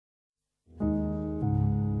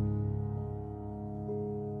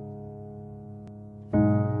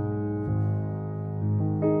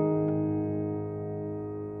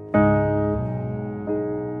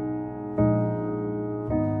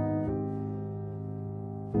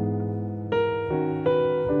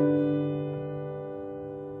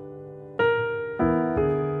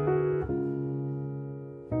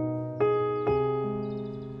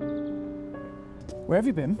Where have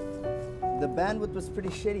you been? The bandwidth was pretty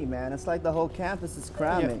shitty, man. It's like the whole campus is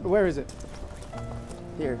cramming. Yeah, where is it?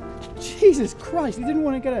 Here. Jesus Christ, you didn't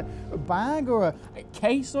want to get a bag or a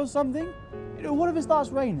case or something? You know, what if it starts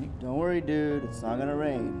raining? Don't worry, dude. It's not gonna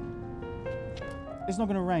rain. It's not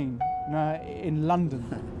going to rain in London.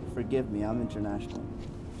 Forgive me, I'm international.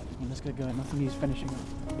 Well, let's get going. Nothing needs finishing up.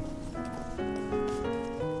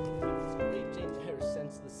 It's a great change of air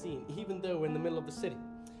sense of the scene, even though we're in the middle of the city.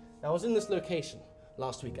 Now, I was in this location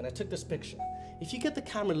last week and I took this picture. If you get the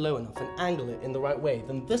camera low enough and angle it in the right way,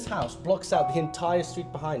 then this house blocks out the entire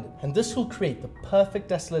street behind it. And this will create the perfect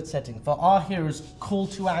desolate setting for our hero's call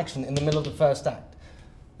to action in the middle of the first act.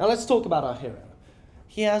 Now let's talk about our hero.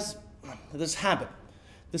 He has this habit,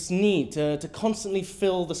 this need to constantly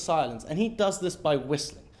fill the silence, and he does this by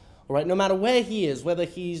whistling. All right, no matter where he is, whether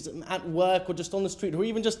he's at work or just on the street or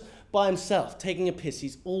even just by himself taking a piss,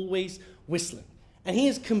 he's always whistling. And he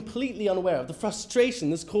is completely unaware of the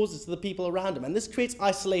frustration this causes to the people around him, and this creates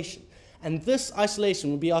isolation. And this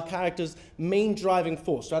isolation will be our character's main driving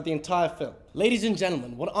force throughout the entire film. Ladies and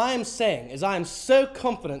gentlemen, what I am saying is I am so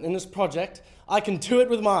confident in this project, I can do it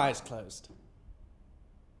with my eyes closed.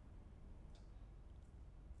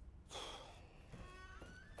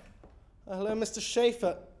 Hello, Mr.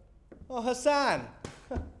 Schaefer. Oh, Hassan.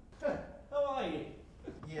 How are you?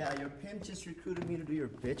 Yeah, your pimp just recruited me to do your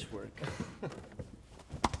bitch work.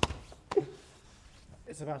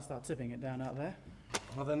 It's about to start tipping it down out there.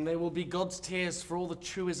 Well, then there will be God's tears for all the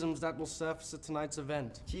truisms that will surface at tonight's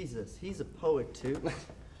event. Jesus, he's a poet too.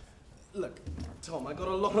 Look, Tom, I got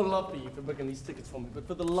a lot of love for you for booking these tickets for me, but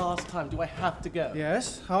for the last time, do I have to go?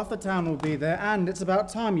 Yes, half the town will be there, and it's about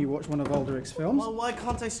time you watch one of Alderic's films. Well, why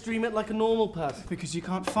can't I stream it like a normal person? Because you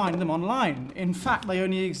can't find them online. In fact, they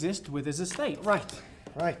only exist with his estate. Right.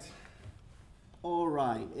 All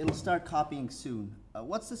right, it'll start copying soon.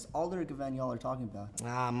 What's this Alderic event y'all are talking about?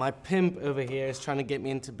 Ah, my pimp over here is trying to get me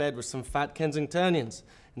into bed with some fat Kensingtonians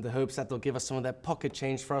in the hopes that they'll give us some of their pocket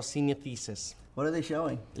change for our senior thesis. What are they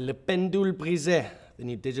showing? Le Pendule Brisé, the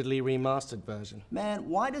new digitally remastered version. Man,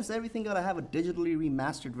 why does everything gotta have a digitally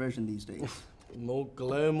remastered version these days? More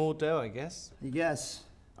glow, more dough, I guess. Yes.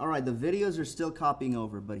 All right, the videos are still copying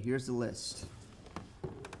over, but here's the list.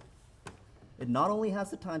 It not only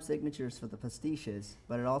has the time signatures for the pastiches,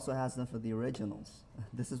 but it also has them for the originals.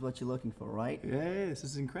 This is what you're looking for, right? Yeah, this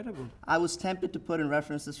is incredible. I was tempted to put in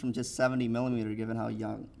references from just 70mm, given how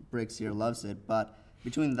young Briggs here loves it, but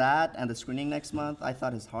between that and the screening next month, I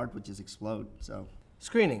thought his heart would just explode, so.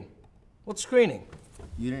 Screening? What screening?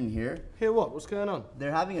 You didn't hear? Hear what? What's going on?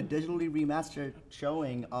 They're having a digitally remastered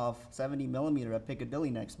showing of 70mm at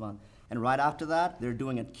Piccadilly next month. And right after that, they're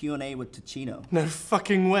doing a Q&A with Ticino. No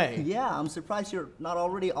fucking way. Yeah, I'm surprised you're not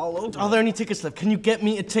already all over. Are there any tickets left? Can you get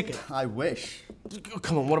me a ticket? I wish.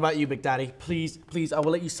 Come on, what about you, Big Daddy? Please, I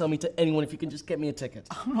will let you sell me to anyone if you can just get me a ticket.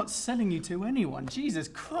 I'm not selling you to anyone. Jesus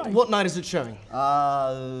Christ. What night is it showing?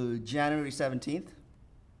 January 17th.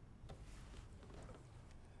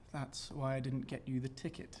 That's why I didn't get you the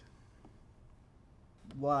ticket.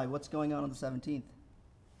 Why? What's going on the 17th?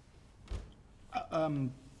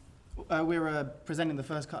 We're presenting the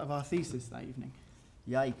first cut of our thesis that evening.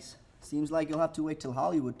 Yikes. Seems like you'll have to wait till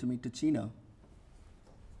Hollywood to meet Ticino.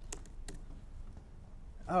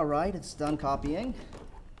 All right, it's done copying.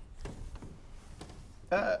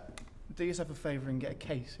 Do yourself a favor and get a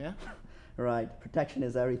case, yeah? Right, protection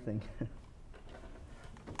is everything.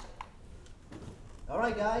 All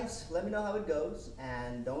right, guys, let me know how it goes.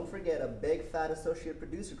 And don't forget a big fat associate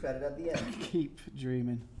producer credit at the end. Keep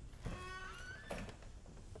dreaming.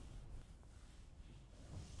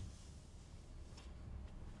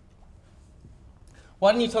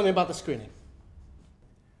 Why didn't you tell me about the screening?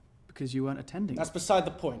 Because you weren't attending. That's beside the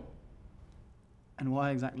point. And why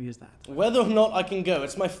exactly is that? Whether or not I can go,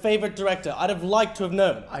 it's my favorite director. I'd have liked to have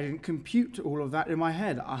known. I didn't compute all of that in my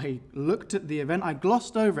head. I looked at the event, I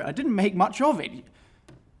glossed over it. I didn't make much of it.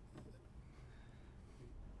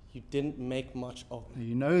 You didn't make much of it.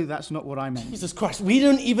 You know that's not what I meant. Jesus Christ, we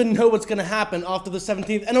don't even know what's gonna happen after the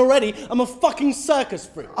 17th, and already I'm a fucking circus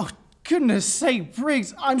freak. Oh, goodness sake,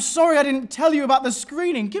 Briggs, I'm sorry I didn't tell you about the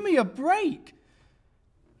screening. Give me a break.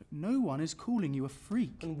 No one is calling you a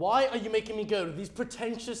freak. And why are you making me go to these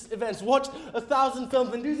pretentious events, watch 1,000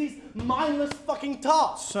 films, and do these mindless fucking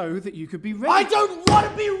tasks? So that you could be ready. I don't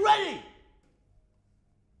want to be ready!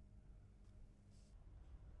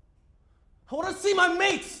 I want to see my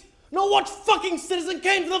mates, not watch fucking Citizen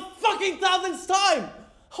Kane for the fucking 1000th time!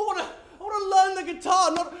 I want to learn the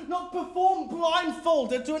guitar, not perform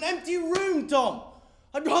blindfolded to an empty room, Tom!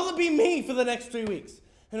 I'd rather be me for the next 3 weeks.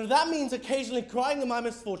 And if that means occasionally crying in my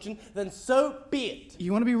misfortune, then so be it.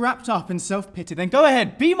 You want to be wrapped up in self-pity? Then go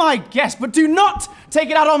ahead, be my guest, but do not take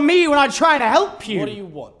it out on me when I try to help you. What do you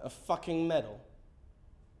want? A fucking medal?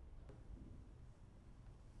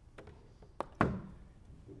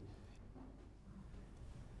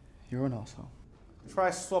 You're an asshole.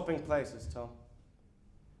 Try swapping places, Tom.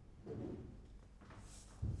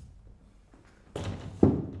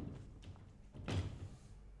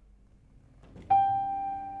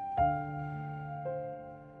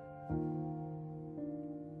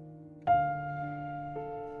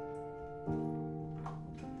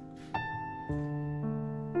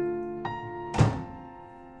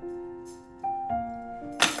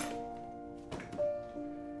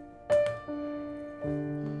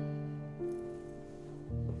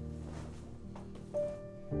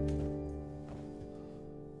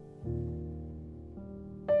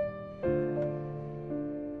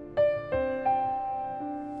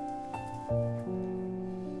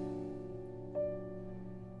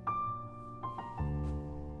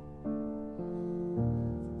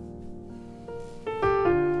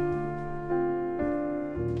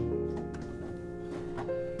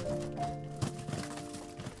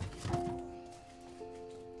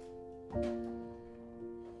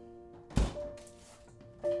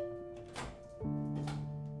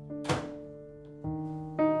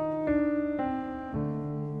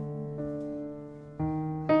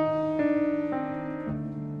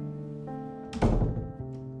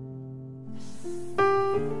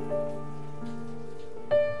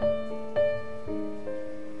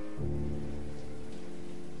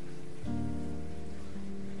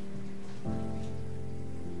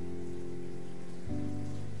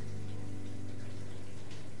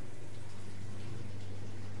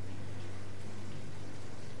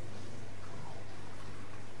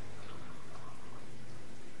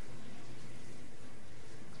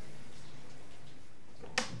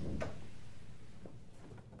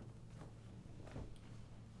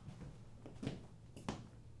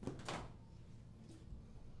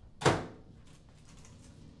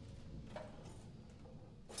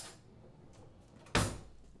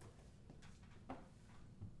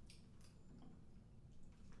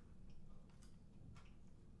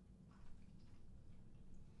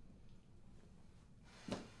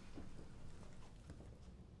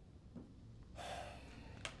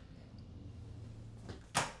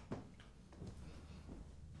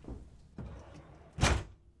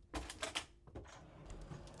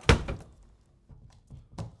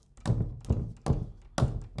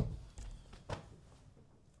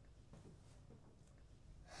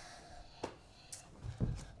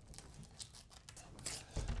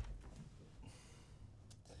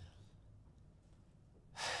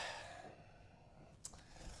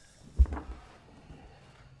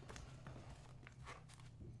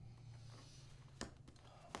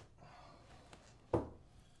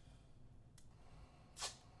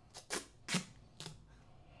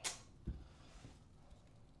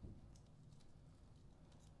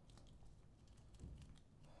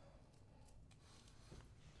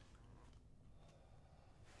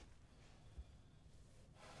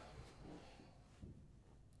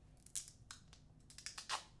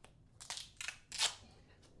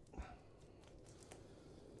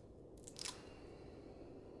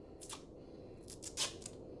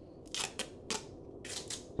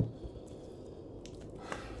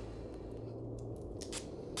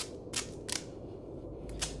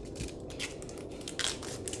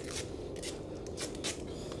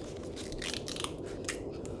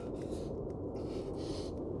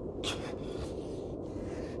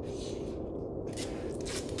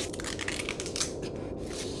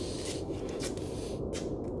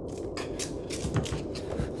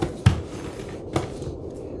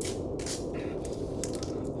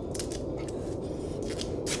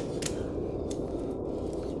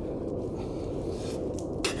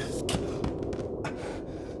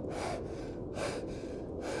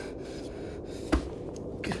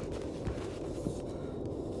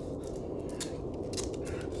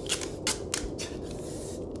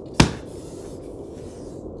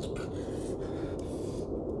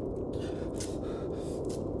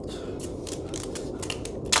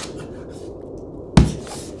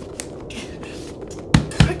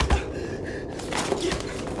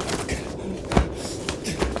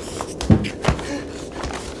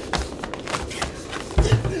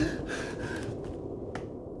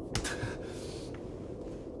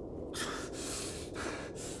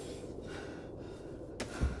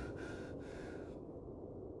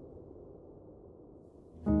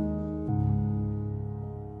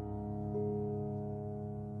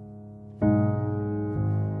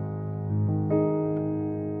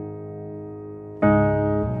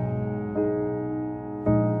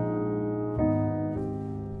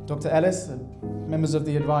 Dr. Ellis, members of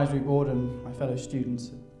the advisory board and my fellow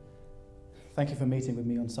students, thank you for meeting with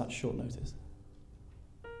me on such short notice.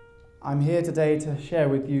 I'm here today to share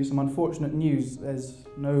with you some unfortunate news. There's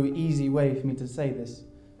no easy way for me to say this,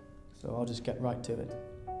 so I'll just get right to it.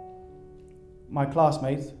 My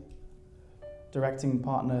classmate, directing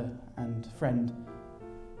partner and friend,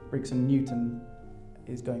 Briggs Newton,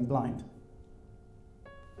 is going blind.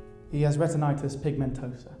 He has retinitis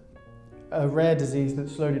pigmentosa, a rare disease that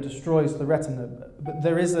slowly destroys the retina, but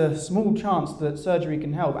there is a small chance that surgery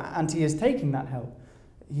can help, and he is taking that help.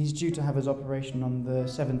 He's due to have his operation on the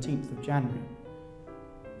 17th of January.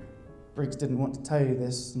 Briggs didn't want to tell you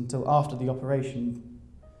this until after the operation.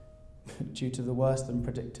 Due to the worse than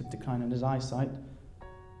predicted decline in his eyesight,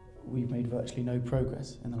 we've made virtually no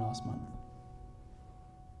progress in the last month.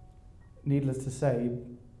 Needless to say,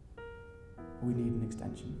 we need an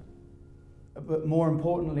extension. But more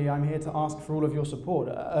importantly, I'm here to ask for all of your support.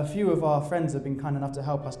 A few of our friends have been kind enough to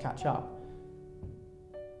help us catch up.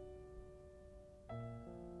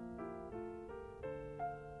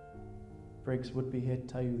 Briggs would be here to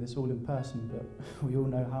tell you this all in person, but we all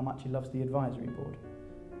know how much he loves the advisory board.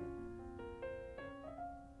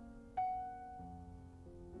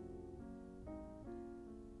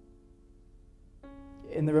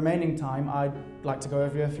 In the remaining time, I'd like to go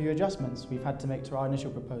over a few adjustments we've had to make to our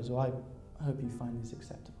initial proposal. I hope you find these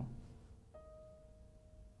acceptable.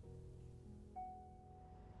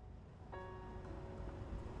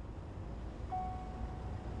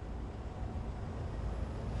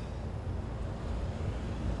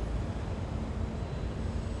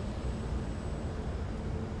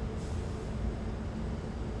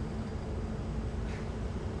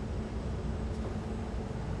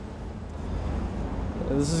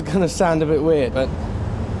 This is gonna sound a bit weird, but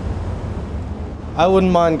I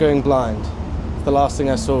wouldn't mind going blind if the last thing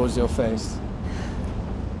I saw was your face.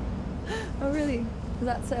 Oh really? Is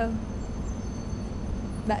that so?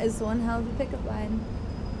 That is one hell of a pickup line.